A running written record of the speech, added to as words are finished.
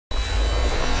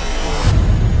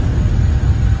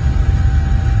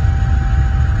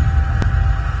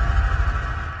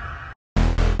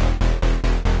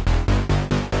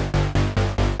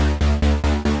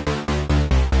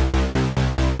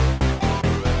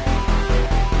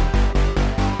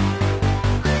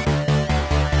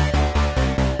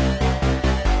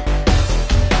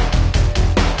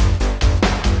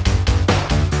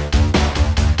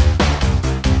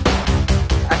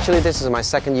Actually, this is my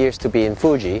second year to be in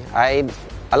Fuji. I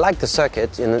like the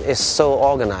circuit, and it's so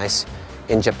organized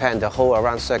in Japan, the whole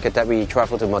around circuit that we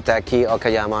travel to Motegi,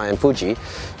 Okayama and Fuji,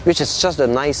 which is just a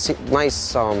nice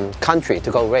country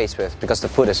to go race with because the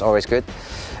food is always good.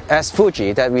 As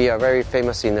Fuji, that we are very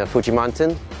famous in Fuji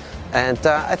Mountain, and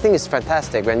I think it's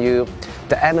fantastic when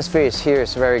the atmosphere here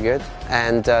is very good,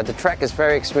 and the track is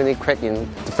extremely quick in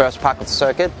the first part of the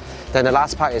circuit. Then the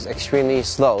last part is extremely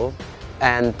slow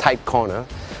and tight corner.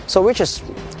 So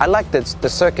I like the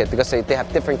circuit because they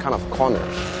have different kind of corners.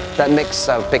 That makes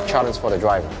a big challenge for the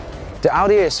driver. The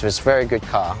Audi is a very good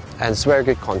car, and it's very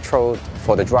good control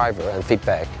for the driver and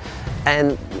feedback.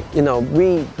 And you know,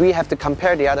 we have to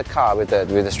compare the other car with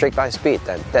the straight line speed.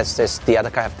 That's just the other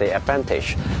car have the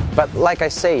advantage. But like I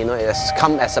say, you know, it's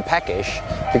come as a package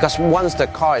because once the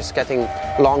car is getting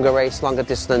longer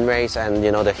distance race, and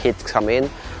you know the heat come in,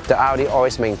 the Audi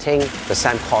always maintain the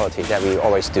same quality that we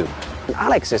always do.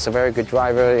 Alex is a very good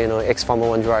driver, you know, ex-Formula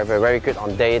 1 driver, very good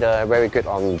on data, very good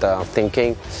on the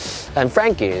thinking. And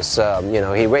Frankie is, you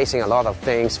know, he racing a lot of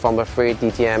things, Formula 3,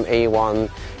 DTM, A1,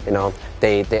 you know,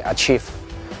 they achieve,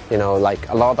 you know, like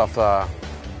a lot of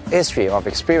history of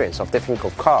experience of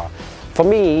difficult car. For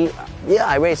me, yeah,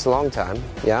 I race a long time,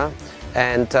 yeah,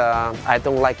 and I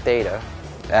don't like data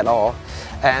at all.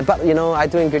 But, you know, I'm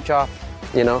doing a good job,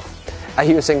 you know, I'm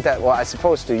using that what I'm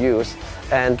supposed to use.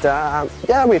 And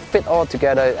yeah, we fit all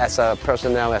together as a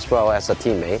personnel as well as a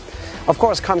teammate. Of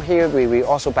course, come here, we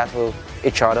also battle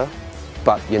each other.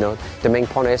 But, you know, the main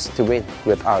point is to win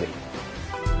with Audi.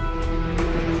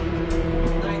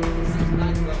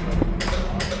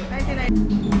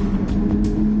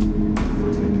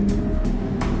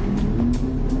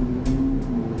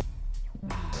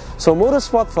 So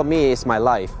motorsport for me is my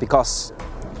life because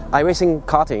I racing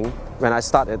karting when I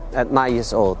started at 9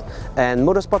 years old. And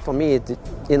motorsport for me,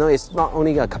 you know, it's not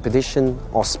only a competition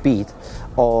or speed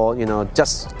or, you know,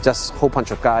 just a whole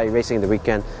bunch of guys racing in the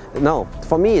weekend. No,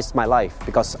 for me it's my life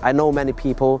because I know many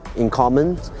people in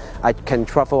common. I can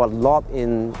travel a lot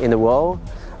in the world.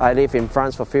 I live in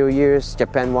France for a few years,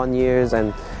 Japan 1 year,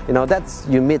 and you know,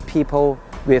 you meet people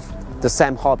with the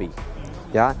same hobby.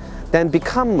 Yeah? Then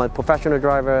become a professional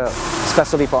driver,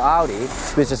 especially for Audi,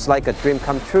 which is like a dream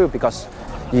come true because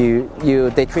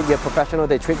they treat you professional,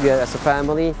 they treat you as a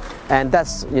family, and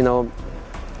that's, you know,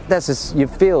 you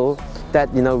feel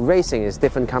that, you know, racing is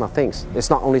different kind of things. It's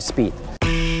not only speed.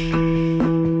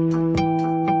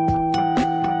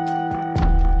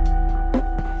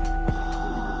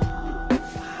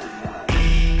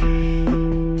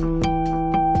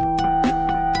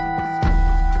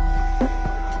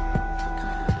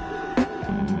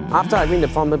 After I win the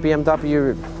Formula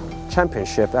BMW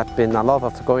Championship, there's been a lot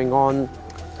of going on,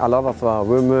 a lot of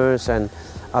rumors, and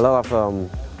a lot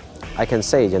of, I can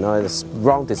say, you know, it's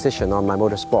wrong decision on my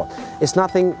motorsport. It's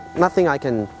nothing I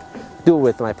can do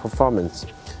with my performance,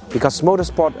 because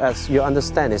motorsport, as you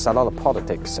understand, is a lot of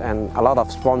politics and a lot of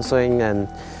sponsoring, and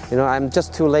you know, I'm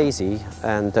just too lazy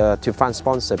and to find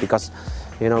sponsor because,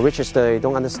 you know, they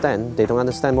don't understand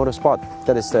motorsport.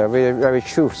 That is the very, very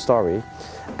true story.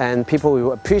 And people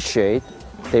will appreciate,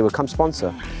 they will come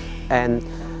sponsor. And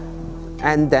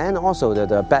then also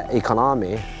the bad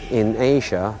economy in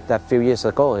Asia that few years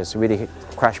ago has really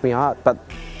crashed me hard. But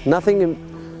nothing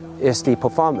is the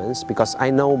performance because I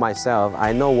know myself,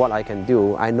 I know what I can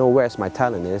do, I know where my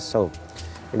talent is. So,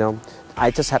 you know,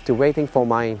 I just have to waiting for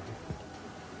my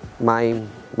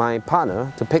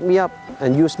partner to pick me up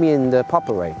and use me in the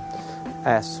proper way,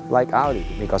 as like Audi,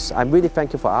 because I'm really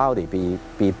thankful for Audi.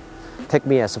 Take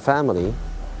me as a family,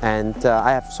 and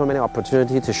I have so many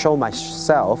opportunities to show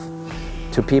myself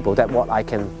to people that what I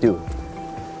can do.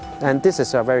 And this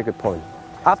is a very good point.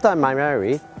 After I'm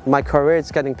married, my career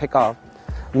is getting picked up,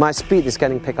 my speed is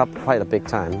getting picked up quite a big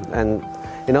time. And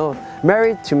you know,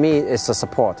 married to me is a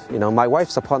support. You know, my wife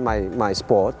supports my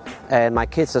sport and my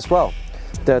kids as well.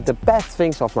 The best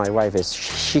things of my wife is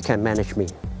she can manage me.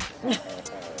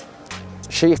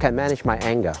 She can manage my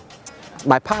anger.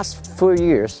 My past 4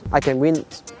 years, I can win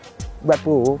Red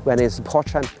Bull when it's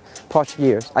Porsche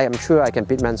years. I am sure I can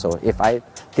beat Mansell if I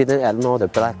didn't ignore the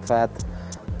black flag,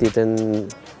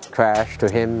 didn't crash to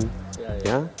him.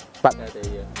 Yeah. But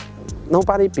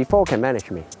nobody before can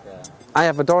manage me. I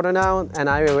have a daughter now, and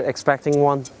I am expecting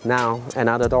one now,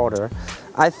 another daughter.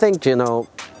 I think, you know,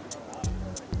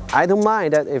 I don't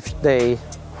mind that if they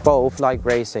both like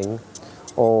racing,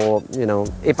 or, you know,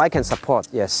 if I can support,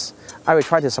 yes, I will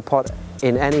try to support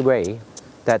in any way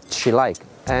that she like.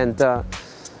 And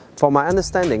for my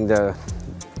understanding,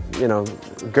 you know,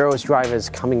 girls drivers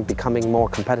becoming more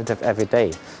competitive every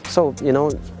day. So, you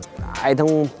know, I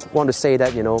don't want to say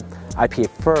that, you know, I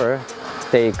prefer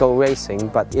they go racing,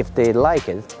 but if they like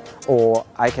it, or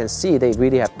I can see they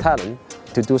really have talent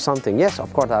to do something, yes,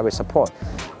 of course I will support.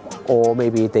 Or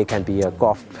maybe they can be a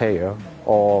golf player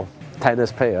or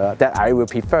tennis player, that I will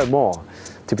prefer more,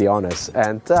 to be honest.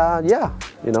 And yeah,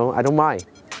 you know, I don't mind.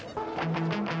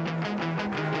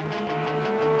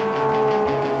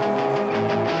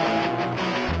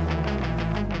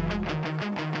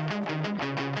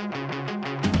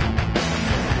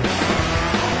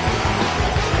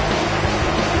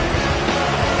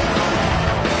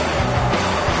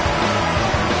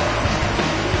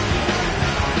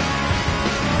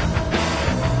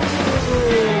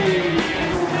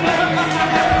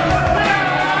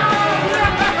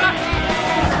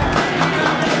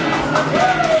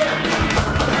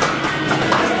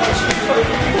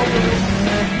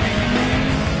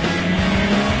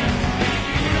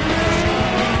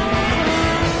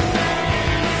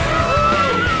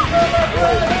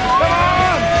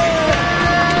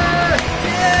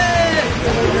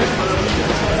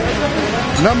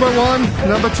 Number 1,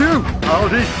 number 2,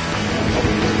 Audi.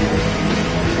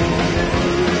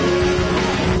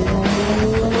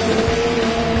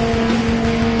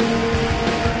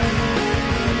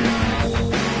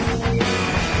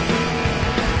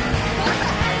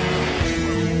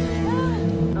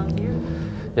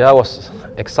 Yeah, it was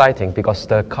exciting because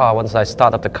the car, once I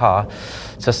start up the car,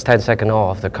 just 10 seconds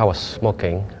off, the car was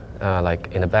smoking,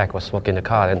 like in the back was smoking the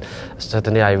car, and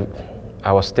suddenly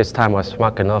this time I was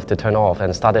smart enough to turn off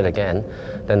and start it again,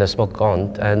 then the smoke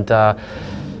gone. And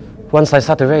once I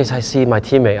start the race, I see my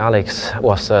teammate Alex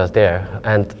was there,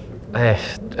 and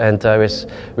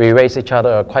we raced each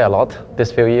other quite a lot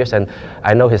this few years, and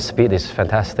I know his speed is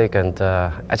fantastic, and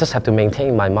I just have to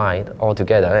maintain my mind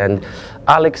altogether. And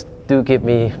Alex do give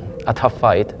me a tough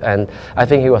fight, and I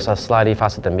think he was slightly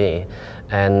faster than me.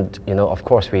 And you know, of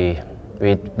course, we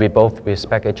both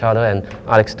respect each other, and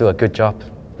Alex do a good job.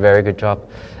 Very good job.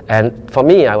 And for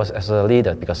me, I was as a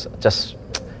leader, because just,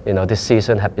 you know, this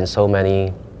season have been so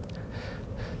many,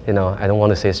 you know, I don't want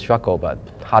to say struggle, but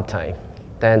hard time.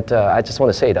 Then I just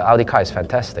want to say the Audi car is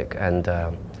fantastic, and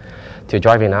to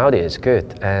drive in Audi is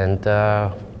good, and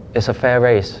it's a fair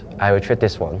race. I will treat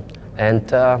this one, and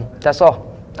that's all.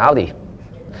 Audi.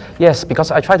 Yes, because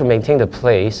I try to maintain the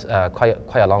place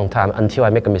quite a long time until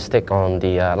I make a mistake on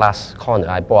the last corner.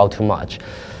 I bore out too much.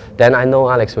 Then I know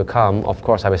Alex will come. Of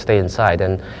course, I will stay inside.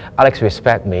 And Alex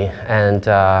respect me. And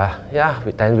yeah,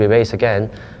 then we race again.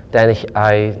 Then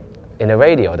in the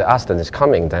radio, the Aston is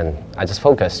coming. Then I just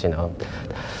focus, you know.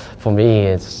 For me,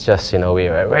 it's just, you know,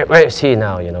 where is he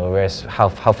now? You know, how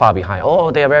far behind? Oh,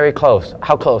 they are very close.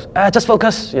 How close? Just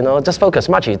focus, you know, just focus.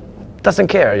 Machi doesn't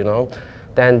care, you know.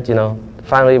 Then, you know,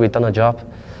 finally we've done a job.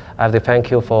 I have to thank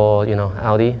you for, you know,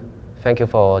 Audi. Thank you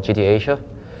for GT Asia,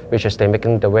 which is they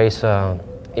making the race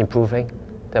improving.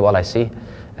 That's what I see.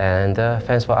 And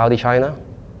thanks for Audi China,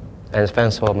 and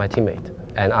thanks for my teammate,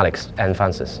 and Alex, and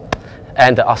Francis,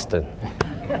 and the Austin.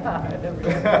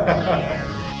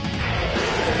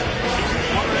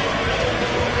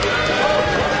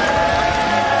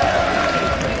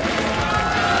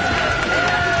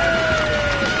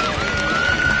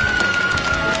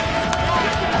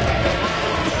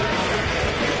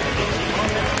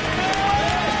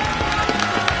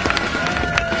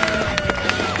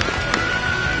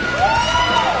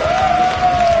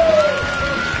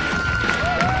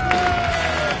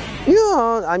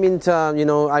 I mean, you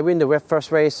know, I win the first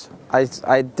race. I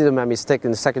did my mistake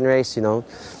in the second race. You know,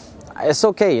 it's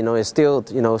okay. You know, it's still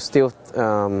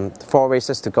 4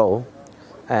 races to go,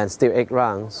 and still 8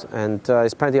 rounds, and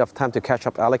it's plenty of time to catch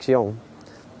up Alex Young,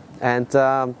 and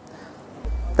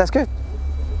that's good.